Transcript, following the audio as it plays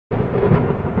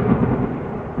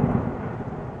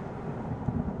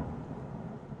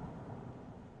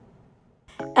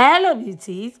Hello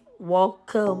beauties,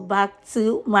 welcome back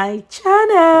to my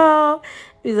channel.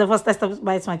 This is the first time stopping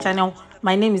by my channel.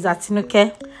 My name is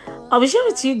Atinuke. I'll be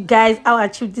sharing with you guys how I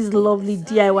achieved this lovely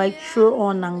DIY throw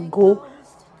on and go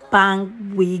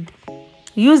bang wig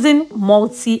using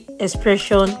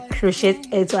multi-expression crochet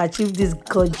to achieve this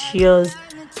gorgeous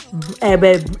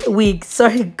wig.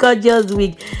 Gorgeous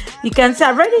wig. You can see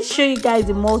I've already shown you guys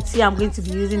the multi I'm going to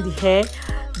be using the hair.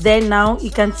 Then now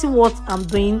you can see what I'm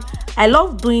doing. I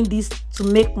love doing this to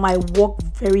make my work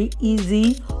very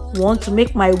easy. Want to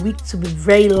make my wig to be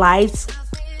very light.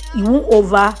 You won't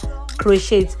over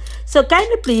crochet it. So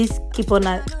kindly please keep on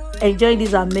enjoying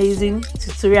this amazing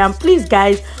tutorial. And please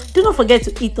guys, do not forget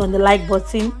to hit on the like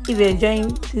button if you're enjoying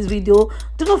this video.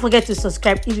 Do not forget to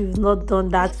subscribe if you've not done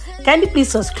that. Kindly please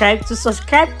subscribe. To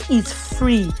subscribe is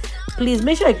free. Please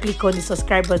make sure you click on the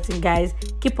subscribe button, guys.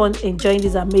 Keep on enjoying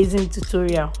this amazing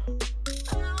tutorial.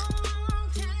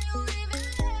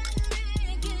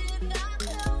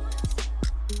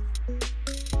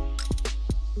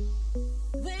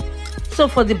 So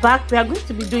for the back, we are going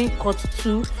to be doing cut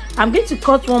 2. I'm going to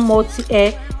cut one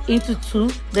multi-hair into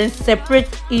 2, then separate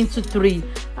into 3.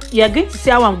 You are going to see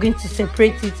how I'm going to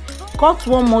separate it. Cut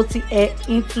one multi-hair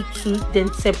into 2,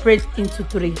 then separate into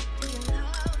 3.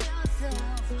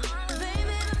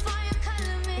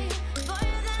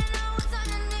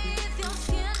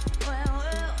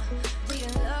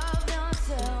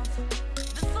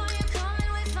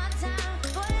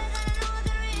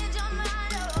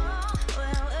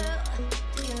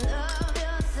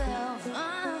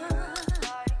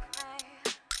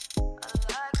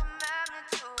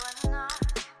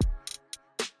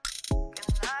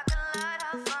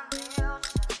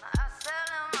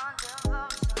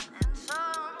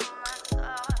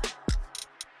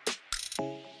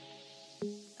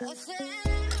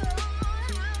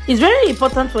 It's very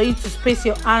important for you to space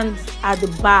your hands at the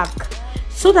back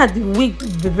so that the wig will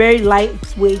be very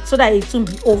lightweight, so that it won't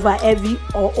be over heavy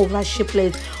or over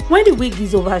shapeless. When the wig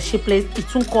is over shapeless,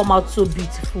 it won't come out so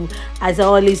beautiful. As I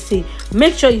always say,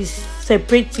 make sure you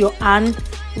separate your hand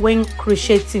when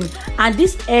crocheting. And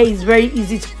this hair is very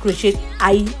easy to crochet.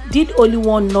 I did only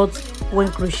one knot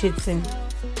when crocheting.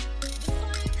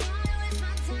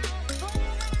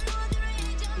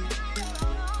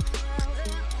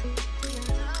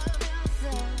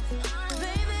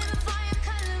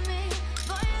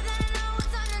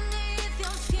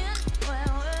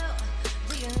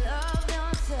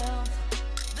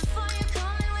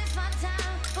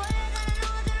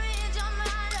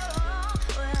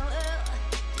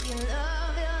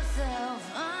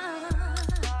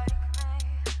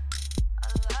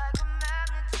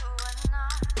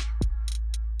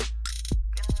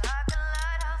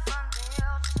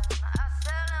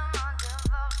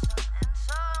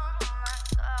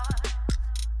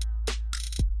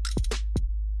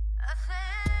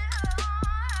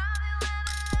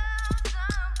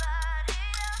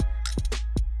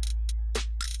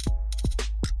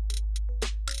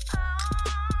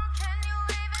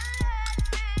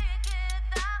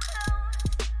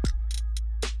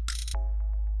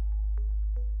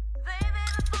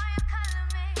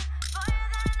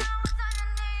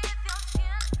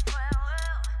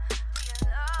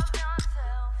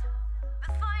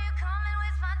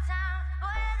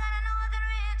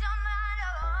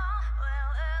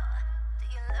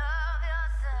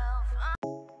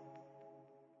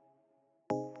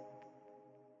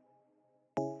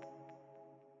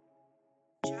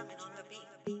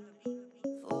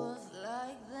 Fools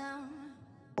like them,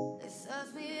 they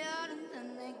suss me out and then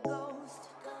they ghost.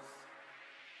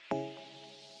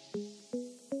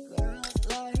 Girls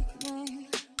like me,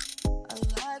 I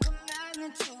like a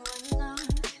magnet to a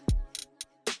knife.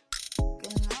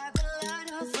 Can like a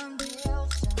lighter from the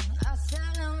ocean, I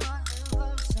sell them my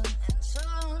devotion and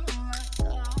show them my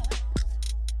thoughts.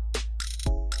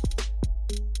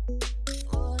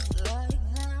 Fools like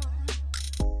them,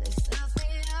 they suss me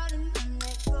out and then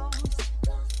they ghost.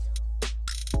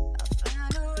 I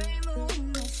found a rainbow in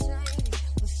the shade,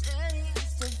 the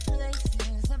shadiest of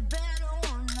places, a better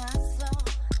one I saw.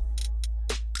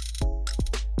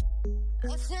 I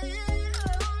said,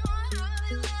 oh, I'll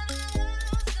be when I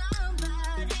love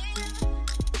somebody.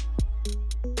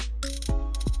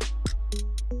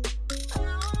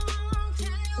 Oh,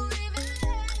 can you even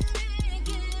let me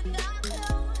get that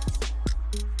close?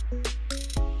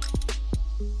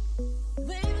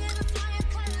 Baby, before you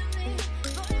color me,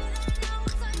 boy, you don't know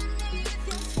what's underneath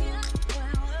your skin.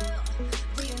 Well,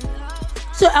 do you love?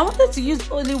 So I wanted to use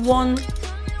only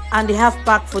 1.5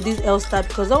 pack for this hairstyle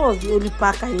because that was the only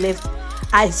pack I left.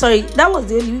 That was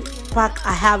the only pack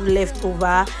I have left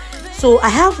over. So I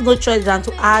have no choice than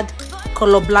to add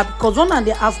color black because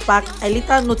 1.5 back I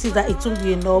later noticed that it won't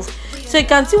be enough. So you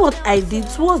can see what I did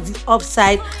towards the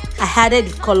upside. I added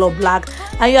the color black,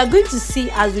 and you are going to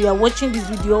see as we are watching this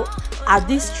video at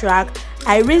this track,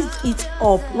 I raised it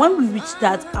up. When we reach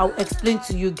that, I'll explain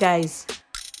to you guys.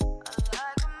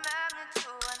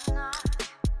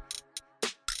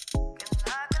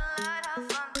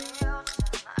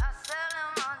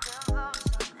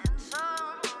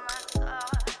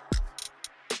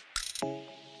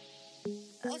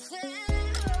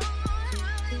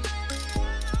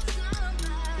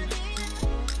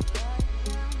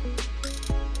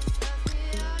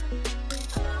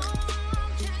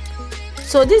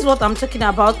 So this is what I'm talking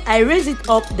about. I raise it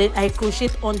up, then I crochet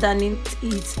underneath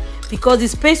it because the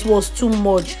space was too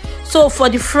much. So for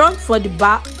the front, for the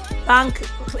back bank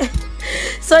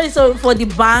sorry, so for the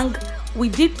bang we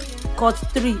did cut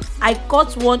 3. I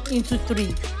cut 1 into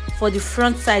 3 for the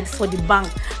front side for the bang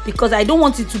because I don't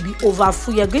want it to be over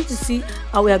full. You're going to see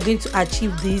how we are going to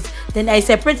achieve this. Then I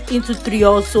separate into 3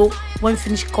 also when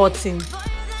finished cutting.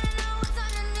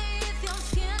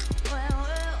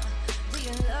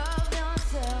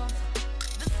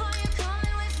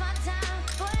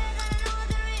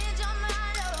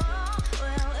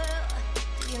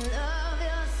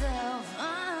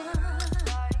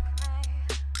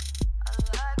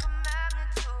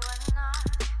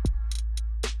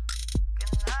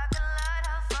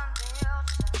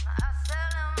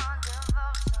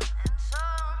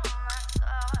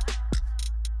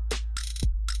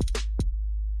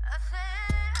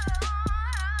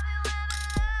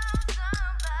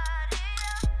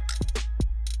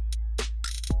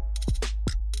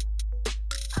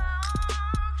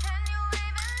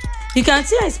 You can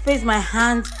see I space my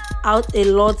hands out a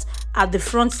lot at the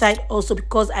front side also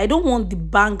because I don't want the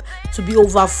bang to be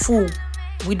over full.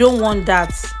 We don't want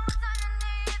that.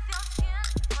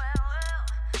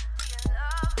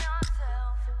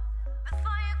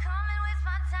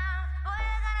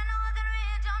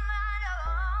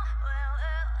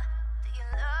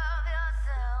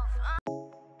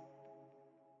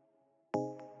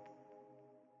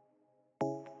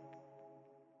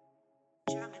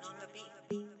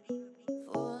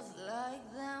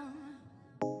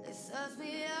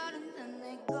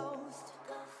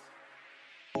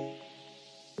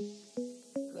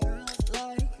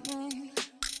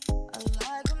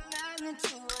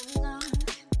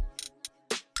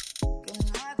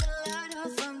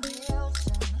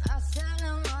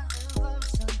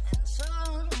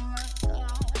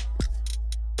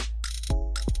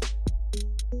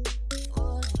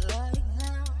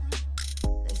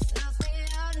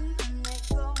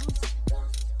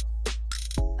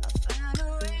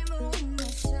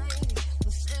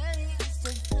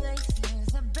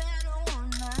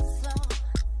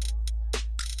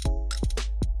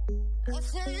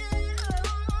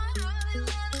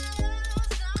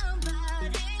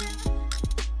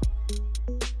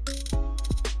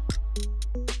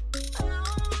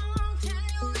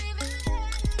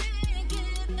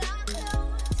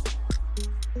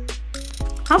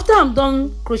 After I'm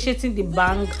done crocheting the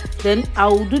bang, then I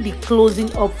will do the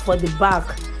closing up for the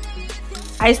back.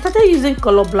 I started using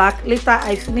color black, later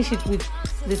I finish it with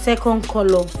the second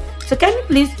color. So can you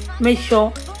please make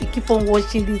sure you keep on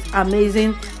watching this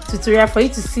amazing tutorial for you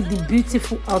to see the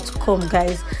beautiful outcome,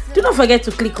 guys. Do not forget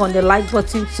to click on the like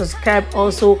button, subscribe,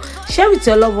 also share with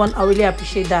your loved one. I really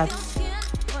appreciate that.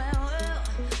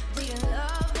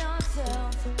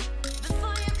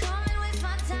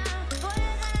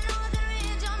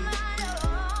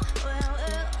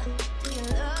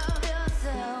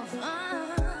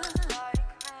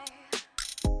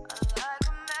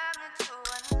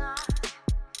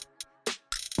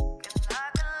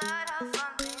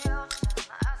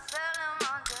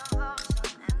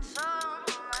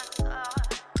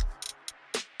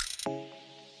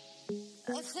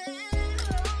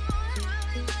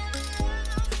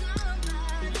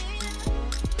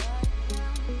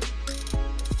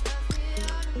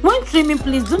 When trimming,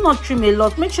 please do not trim a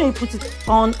lot. Make sure you put it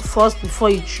on first before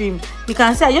you trim. You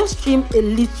can see I just trim a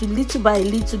little by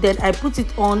little, then I put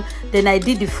it on, then I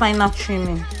did the final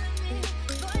trimming.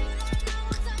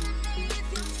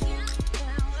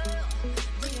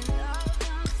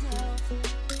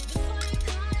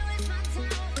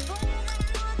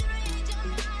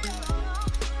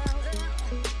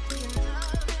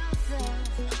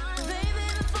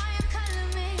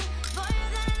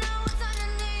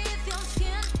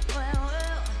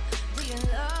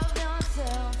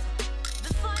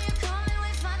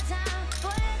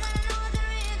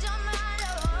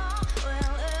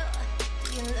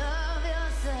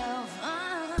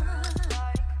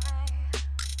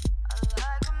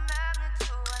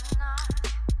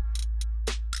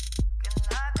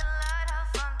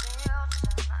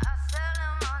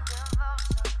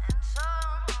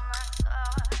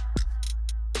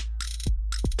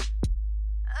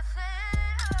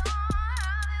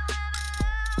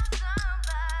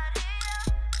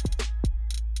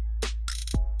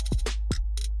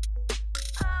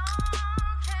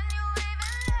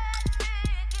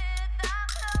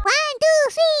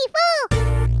 3, 4.